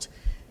coast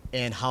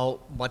and how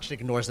much it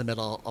ignores the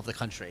middle of the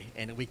country.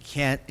 And we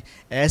can't,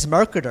 as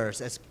marketers,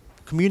 as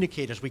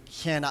communicators, we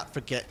cannot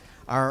forget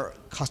our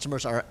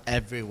customers are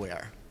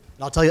everywhere.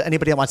 And I'll tell you,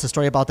 anybody that wants a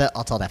story about that,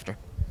 I'll tell it after.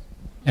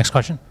 Next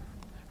question.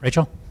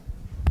 Rachel?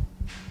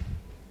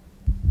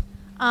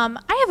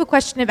 I have a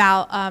question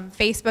about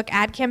Facebook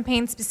ad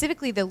campaigns,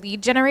 specifically the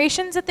lead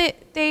generations that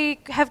they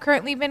have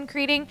currently been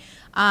creating.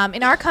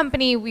 In our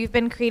company, we've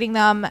been creating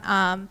them,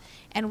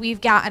 and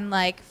we've gotten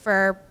we'll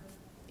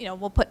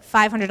put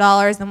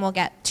 $500 and we'll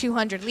get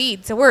 200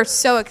 leads. So we're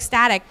so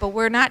ecstatic, but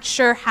we're not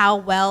sure how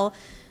well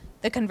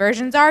the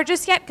conversions are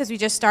just yet because we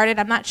just started.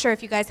 I'm not sure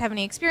if you guys have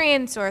any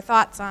experience or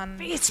thoughts on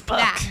Facebook.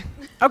 That.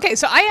 Okay,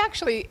 so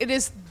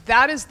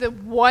that is the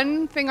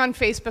one thing on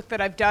Facebook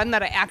that I've done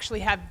that I actually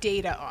have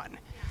data on.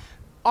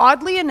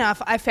 Oddly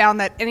enough, I found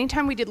that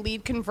anytime we did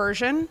lead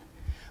conversion,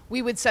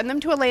 we would send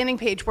them to a landing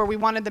page where we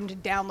wanted them to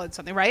download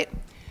something, right?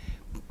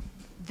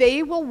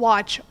 They will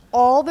watch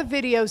all the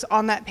videos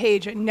on that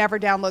page and never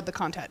download the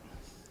content.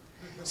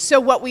 So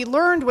what we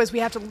learned was we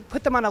have to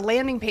put them on a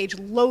landing page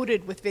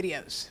loaded with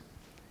videos.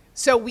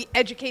 So we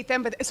educate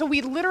them, so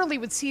we literally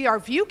would see our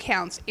view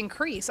counts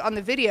increase on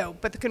the video,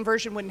 but the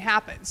conversion wouldn't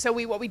happen. So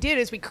what we did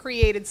is we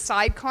created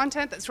side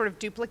content that sort of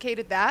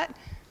duplicated that,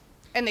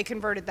 and they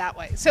converted that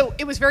way. So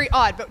it was very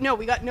odd, but no,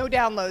 we got no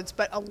downloads,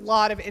 but a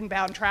lot of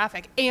inbound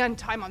traffic and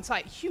time on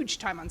site, huge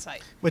time on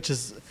site. Which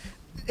is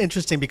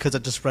interesting because I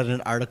just read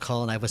an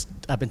article and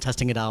I've been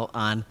testing it out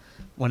on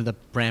one of the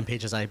brand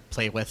pages I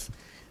play with,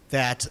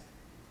 that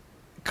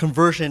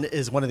conversion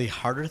is one of the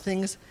harder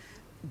things,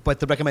 but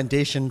the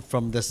recommendation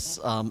from this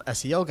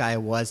SEO guy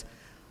was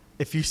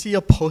if you see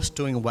a post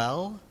doing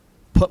well,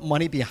 put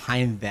money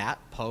behind that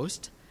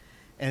post,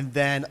 and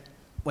then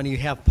when you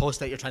have posts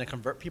that you're trying to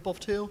convert people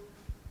to,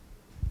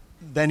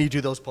 then you do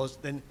those posts.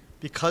 Then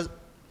because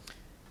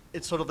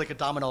it's sort of like a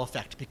domino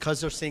effect, because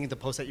they're seeing the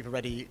post that you've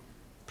already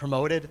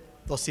promoted,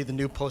 they'll see the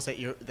new post that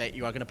you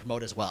are going to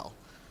promote as well.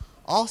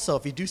 Also,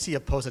 if you do see a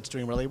post that's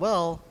doing really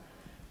well,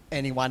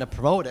 and you want to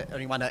promote it or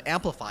you want to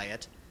amplify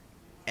it,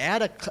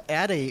 add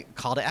a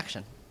call to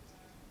action.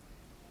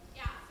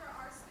 Yeah, for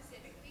ours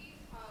specifically,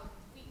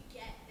 we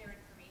get their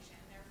information,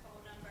 their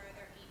phone number,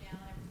 their email,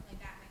 and everything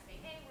like that, and they say,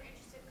 hey, we're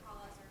interested,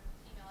 call us or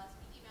email us.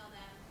 We email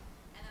them,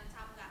 and on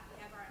top of that, we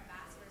have our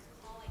ambassadors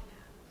calling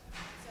them.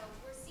 So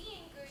we're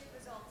seeing good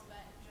results,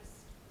 but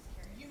just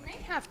curious. You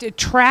may have to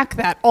track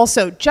that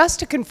also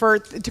just to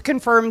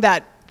confirm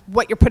that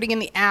what you're putting in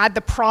the ad,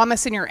 the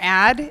promise in your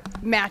ad,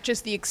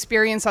 matches the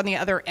experience on the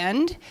other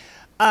end.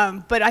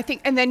 But I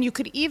think, and then you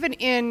could even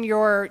in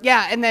your,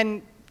 and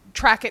then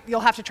track it,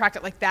 you'll have to track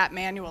it like that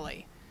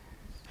manually.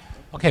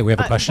 Okay, we have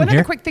a question one here.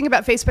 other quick thing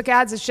about Facebook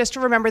ads is just to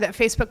remember that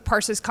Facebook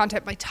parses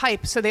content by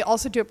type, so they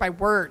also do it by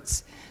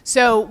words.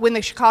 So when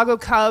the Chicago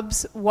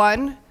Cubs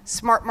won,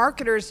 smart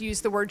marketers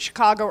use the word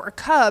Chicago or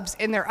Cubs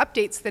in their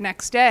updates the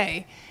next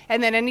day.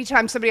 And then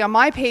anytime somebody on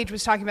my page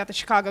was talking about the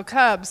Chicago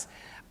Cubs,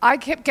 I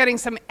kept getting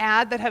some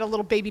ad that had a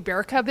little baby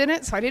bear cub in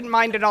it, so I didn't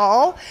mind at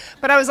all.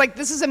 But I was like,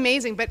 this is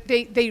amazing. But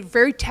they're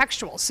very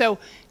textual. So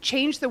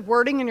change the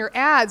wording in your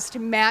ads to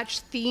match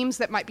themes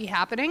that might be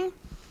happening.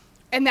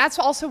 And that's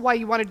also why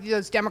you want to do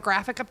those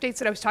demographic updates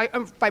that I was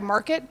talking by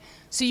market.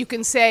 So you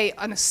can say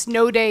on a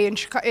snow day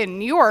in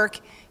New York,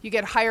 you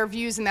get higher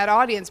views in that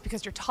audience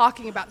because you're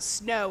talking about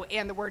snow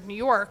and the word New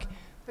York,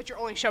 but you're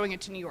only showing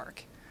it to New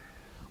York.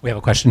 We have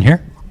a question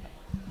here.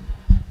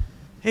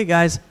 Hey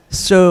guys,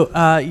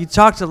 so you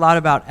talked a lot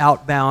about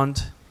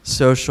outbound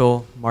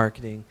social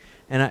marketing,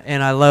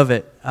 and I love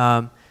it.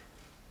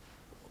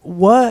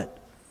 What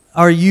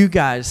are you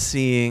guys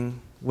seeing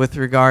with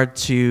regard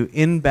to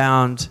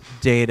inbound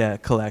data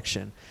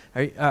collection?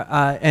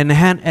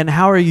 And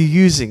how are you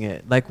using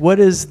it? Like, what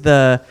is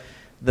the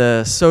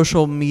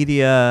social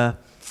media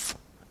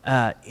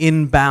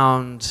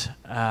inbound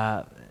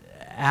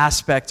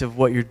aspect of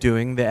what you're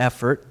doing, the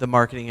effort, the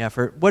marketing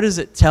effort? What is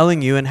it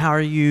telling you, and how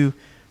are you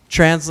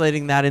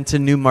translating that into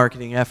new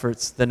marketing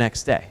efforts the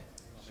next day?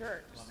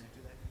 Sure.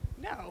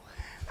 No,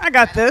 I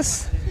got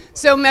this.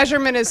 So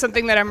measurement is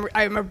something that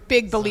I'm a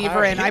big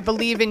believer in. I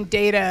believe in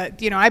data.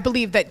 I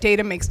believe that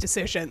data makes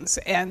decisions.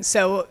 And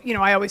so,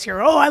 I always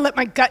hear, I let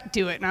my gut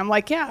do it. And I'm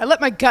like, yeah, I let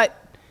my gut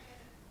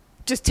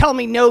just tell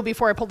me no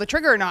before I pull the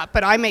trigger or not,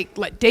 but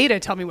let data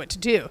tell me what to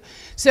do.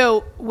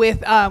 So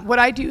with what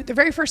I do, the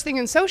very first thing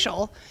in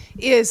social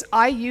is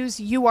I use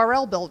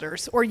URL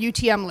builders or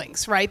UTM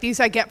links, right? These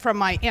I get from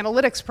my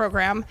analytics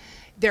program.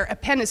 They're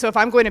appended. So if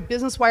I'm going to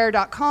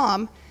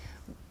businesswire.com,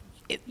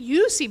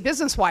 you see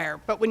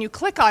BusinessWire, but when you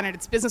click on it,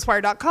 it's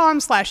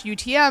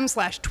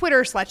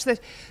businesswire.com/UTM/Twitter/this.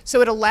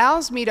 So it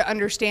allows me to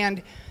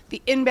understand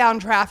the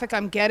inbound traffic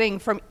I'm getting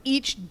from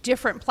each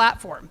different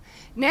platform.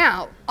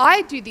 Now,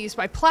 I do these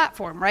by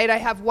platform, right? I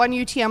have one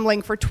UTM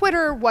link for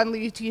Twitter, one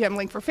UTM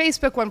link for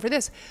Facebook, one for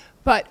this.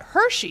 But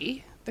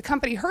Hershey, the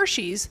company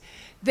Hershey's,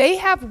 they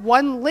have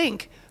one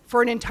link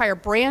for an entire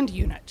brand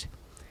unit.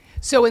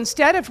 So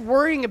instead of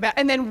worrying about,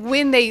 and then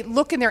when they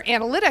look in their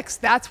analytics,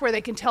 that's where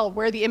they can tell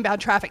where the inbound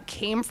traffic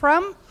came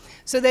from.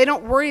 So they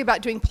don't worry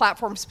about doing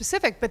platform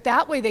specific, but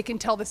that way they can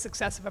tell the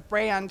success of a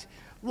brand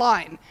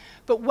line.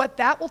 But what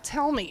that will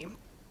tell me,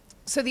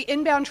 so the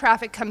inbound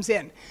traffic comes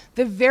in.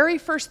 The very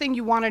first thing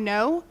you want to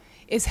know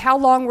is how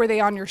long were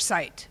they on your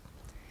site.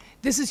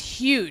 This is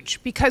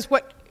huge because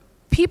what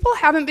people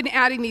haven't been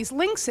adding these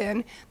links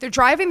in, they're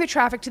driving the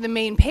traffic to the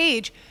main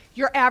page.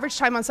 Your average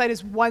time on site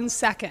is 1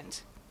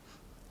 second.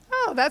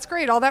 Oh, that's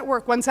great, all that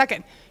work, 1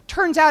 second.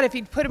 Turns out if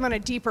you'd put them on a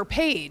deeper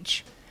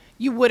page,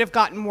 you would have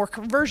gotten more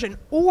conversion,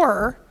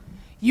 or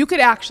you could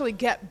actually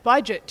get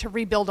budget to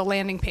rebuild a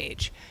landing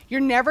page. You're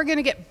never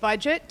gonna get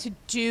budget to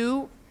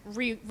do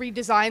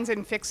redesigns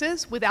and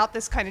fixes without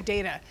this kind of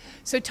data.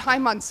 So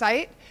time on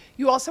site,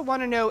 you also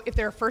wanna know if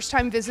they're a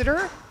first-time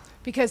visitor,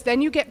 because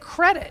then you get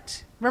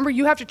credit. Remember,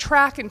 you have to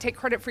track and take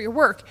credit for your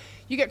work.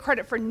 You get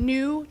credit for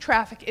new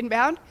traffic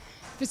inbound.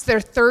 If it's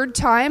their third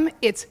time,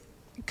 it's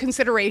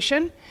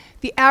consideration.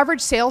 The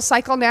average sales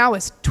cycle now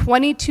is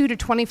 22 to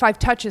 25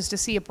 touches to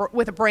see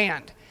with a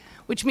brand,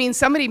 which means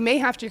somebody may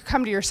have to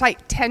come to your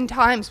site 10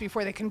 times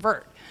before they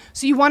convert.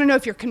 So you want to know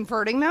if you're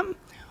converting them,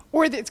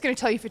 or that it's going to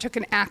tell you if you took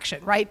an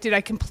action, right? Did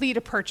I complete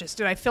a purchase?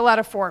 Did I fill out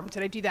a form?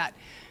 Did I do that?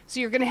 So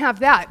you're going to have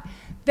that.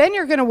 Then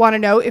you're going to want to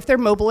know if they're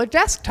mobile or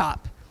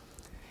desktop.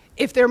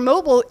 If they're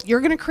mobile,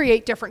 you're going to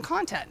create different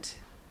content.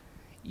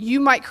 You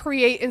might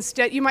create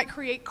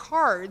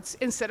cards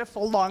instead of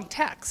full long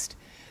text.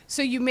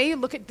 So you may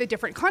look at the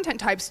different content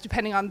types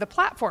depending on the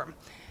platform.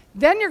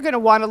 Then you're going to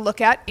want to look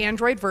at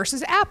Android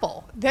versus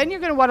Apple. Then you're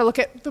going to want to look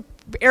at the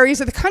areas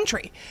of the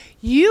country.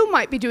 You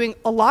might be doing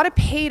a lot of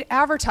paid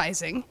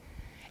advertising,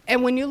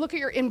 and when you look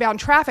at your inbound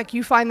traffic,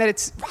 you find that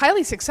it's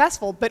highly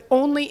successful, but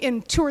only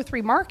in 2 or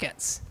 3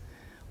 markets.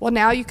 Well,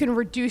 now you can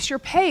reduce your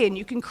pay and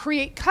you can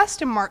create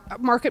custom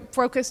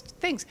market-focused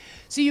things.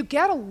 So you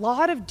get a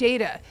lot of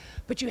data,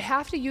 but you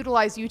have to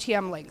utilize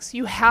UTM links.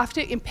 You have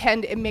to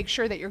append and make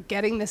sure that you're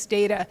getting this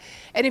data.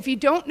 And if you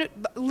don't,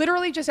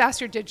 literally just ask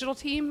your digital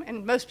team,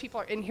 and most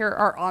people in here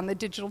are on the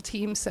digital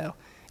team, so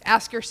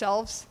ask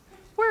yourselves,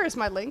 where is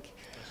my link?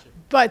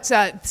 But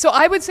so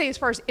I would say as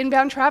far as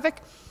inbound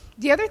traffic,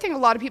 the other thing a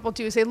lot of people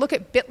do is they look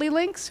at Bitly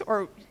links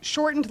or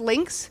shortened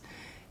links.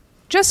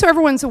 Just so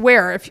everyone's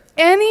aware, if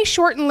any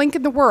shortened link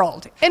in the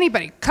world,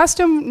 anybody,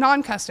 custom,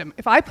 non-custom,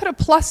 if I put a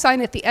plus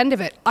sign at the end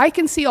of it, I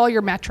can see all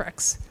your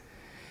metrics.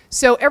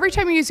 So every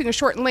time you're using a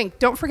shortened link,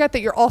 don't forget that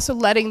you're also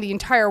letting the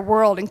entire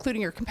world,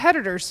 including your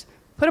competitors,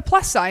 put a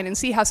plus sign and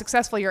see how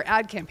successful your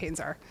ad campaigns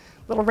are.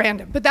 A little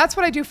random, but that's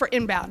what I do for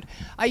inbound.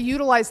 I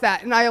utilize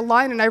that and I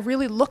align and I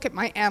really look at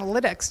my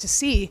analytics to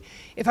see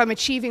if I'm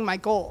achieving my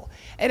goal.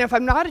 And if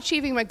I'm not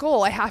achieving my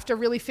goal, I have to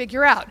really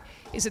figure out,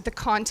 is it the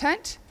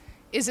content?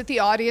 Is it the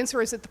audience,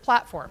 or is it the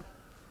platform?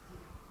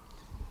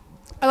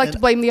 I like to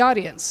blame the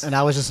audience. And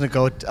I was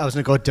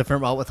gonna go a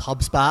different route with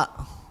HubSpot,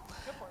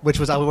 which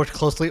was I worked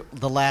closely.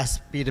 The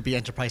last B2B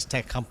enterprise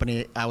tech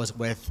company I was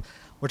with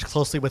worked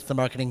closely with the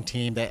marketing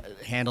team that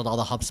handled all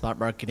the HubSpot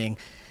marketing,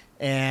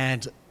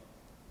 and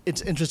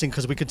it's interesting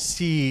because we could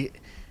see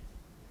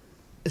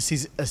a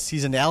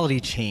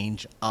seasonality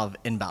change of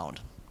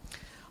inbound.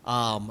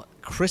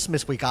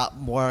 Christmas, we got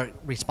more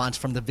response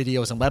from the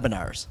videos and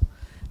webinars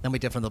than we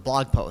did from the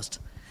blog post.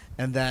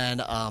 And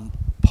then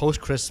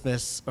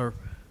post-Christmas, or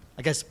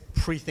I guess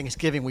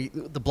pre-Thanksgiving,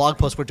 the blog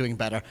posts were doing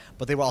better,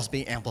 but they were also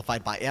being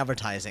amplified by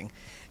advertising.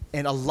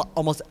 And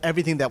almost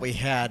everything that we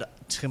had,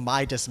 to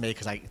my dismay,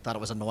 because I thought it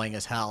was annoying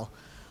as hell,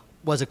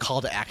 was a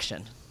call to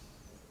action.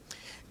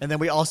 And then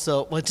we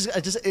also,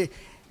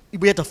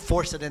 we had to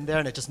force it in there,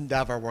 and it just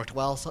never worked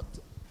well.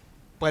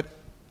 But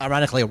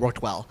ironically, it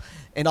worked well.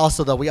 And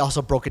also, though, we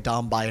also broke it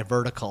down by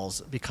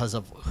verticals because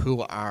of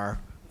who our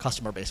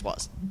customer base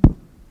was.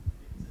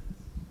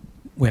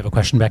 We have a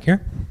question back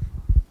here.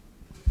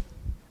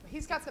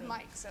 He's got some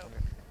mic, so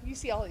you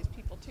see all these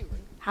people too, right?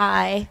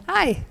 Hi.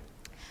 Hi.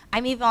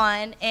 I'm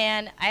Yvonne,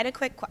 and I had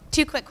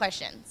two quick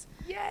questions.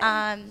 Yay.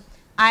 I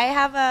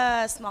have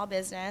a small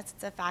business.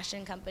 It's a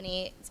fashion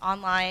company. It's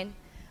online,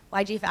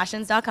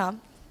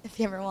 ygfashions.com, if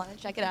you ever want to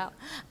check it out.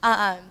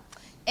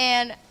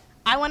 And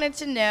I wanted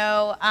to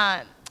know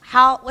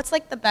what's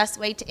like the best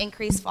way to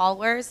increase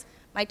followers.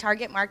 My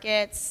target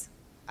market's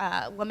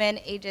women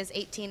ages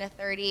 18 to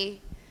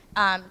 30.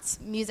 It's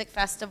music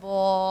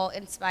festival,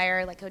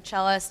 Inspire, like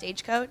Coachella,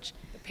 Stagecoach.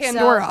 The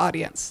Pandora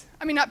audience.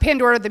 I mean, not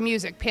Pandora the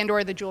music,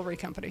 Pandora the jewelry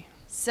company.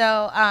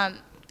 So,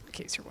 in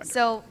case you're wondering.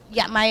 So,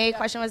 yeah, my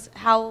question was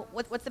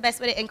what's the best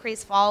way to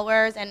increase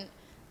followers? And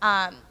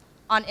on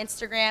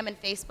Instagram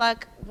and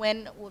Facebook,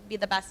 when would be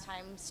the best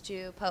times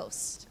to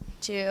post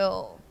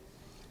to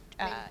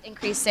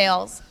increase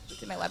sales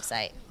through my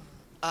website?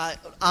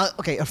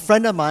 Okay, a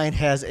friend of mine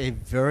has a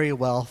very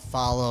well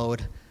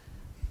followed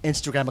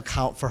Instagram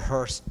account for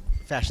her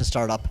fashion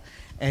startup,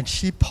 and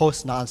she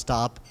posts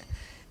nonstop,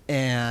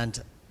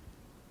 and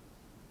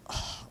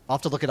I'll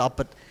have to look it up,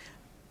 but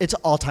it's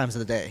all times of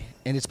the day,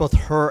 and it's both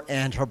her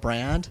and her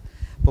brand.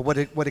 But what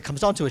it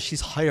comes down to is she's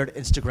hired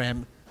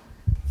Instagram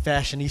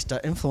fashionista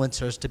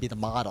influencers to be the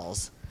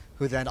models,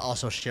 who then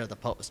also share the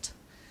post.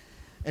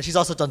 And she's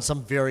also done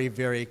some very,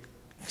 very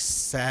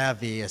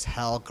savvy as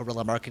hell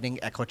guerrilla marketing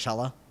at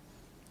Coachella.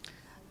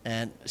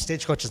 And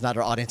Stagecoach is not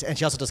her audience. And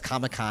she also does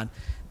Comic-Con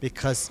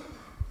because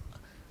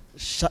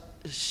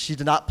she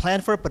did not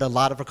plan for it, but a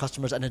lot of her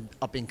customers ended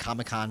up being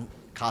Comic-Con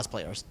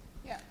cosplayers.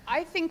 Yeah,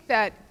 I think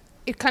that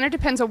it kind of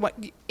depends on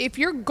if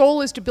your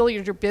goal is to build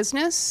your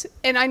business,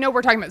 and I know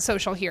we're talking about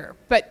social here,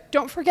 but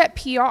don't forget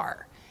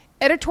PR.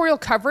 Editorial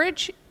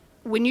coverage,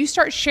 when you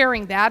start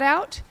sharing that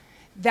out,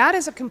 that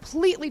is a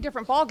completely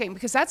different ballgame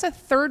because that's a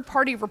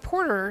third-party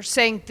reporter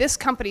saying this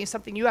company is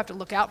something you have to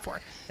look out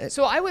for.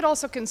 So I would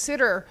also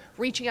consider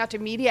reaching out to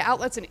media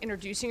outlets and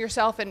introducing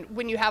yourself, and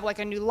when you have like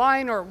a new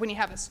line or when you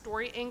have a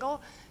story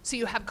angle, so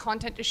you have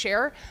content to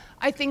share.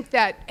 I think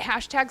that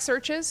hashtag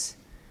searches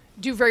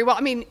do very well.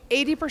 I mean,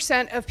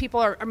 80% of people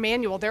are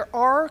manual. There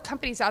are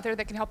companies out there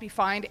that can help you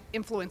find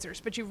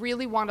influencers, but you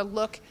really want to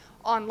look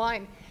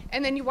online.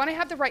 And then you want to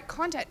have the right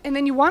content. And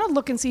then you want to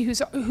look and see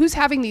who's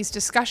having these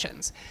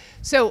discussions.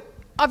 So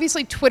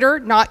obviously Twitter,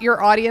 not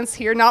your audience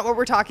here, not what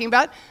we're talking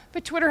about,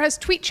 but Twitter has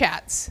tweet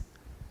chats.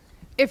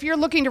 If you're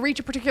looking to reach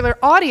a particular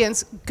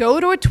audience,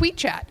 go to a tweet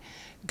chat.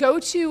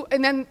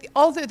 And then the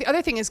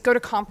other thing is go to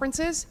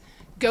conferences,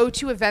 go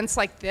to events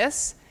like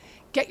this,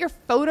 get your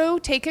photo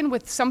taken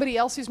with somebody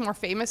else who's more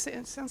famous,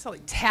 essentially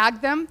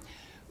tag them,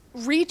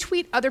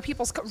 repost other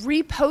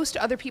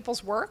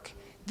people's work.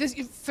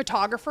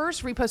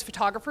 Repost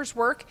photographers'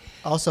 work.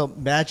 Also,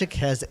 Magic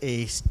has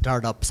a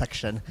startup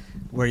section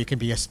where you can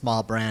be a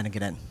small brand and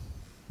get in.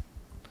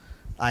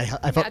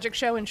 Magic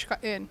show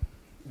in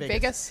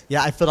Vegas?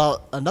 Yeah, I filled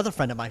out, another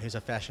friend of mine who's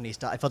a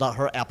fashionista, I filled out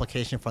her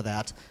application for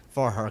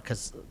her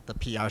because the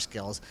PR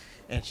skills,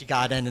 and she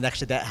got in, and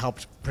actually that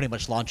helped pretty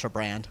much launch her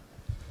brand.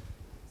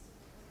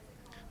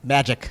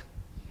 Magic.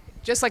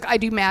 Just like I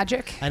do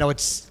magic. I know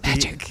it's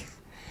magic.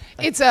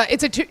 It's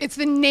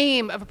the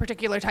name of a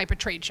particular type of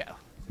trade show.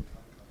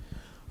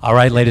 All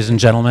right, ladies and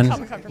gentlemen,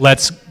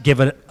 let's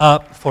give it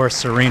up for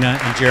Serena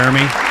and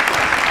Jeremy.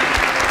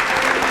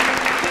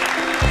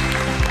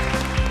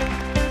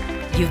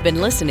 You've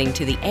been listening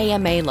to the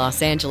AMA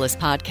Los Angeles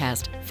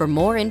podcast. For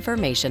more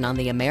information on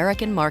the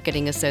American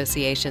Marketing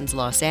Association's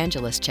Los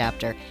Angeles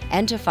chapter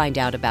and to find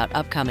out about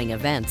upcoming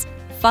events,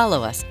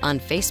 follow us on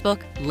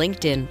Facebook,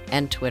 LinkedIn,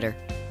 and Twitter.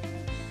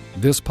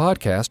 This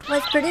podcast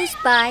was produced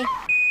by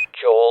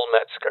Joel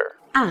Metzger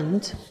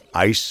and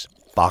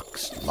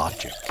Icebox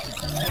Logic.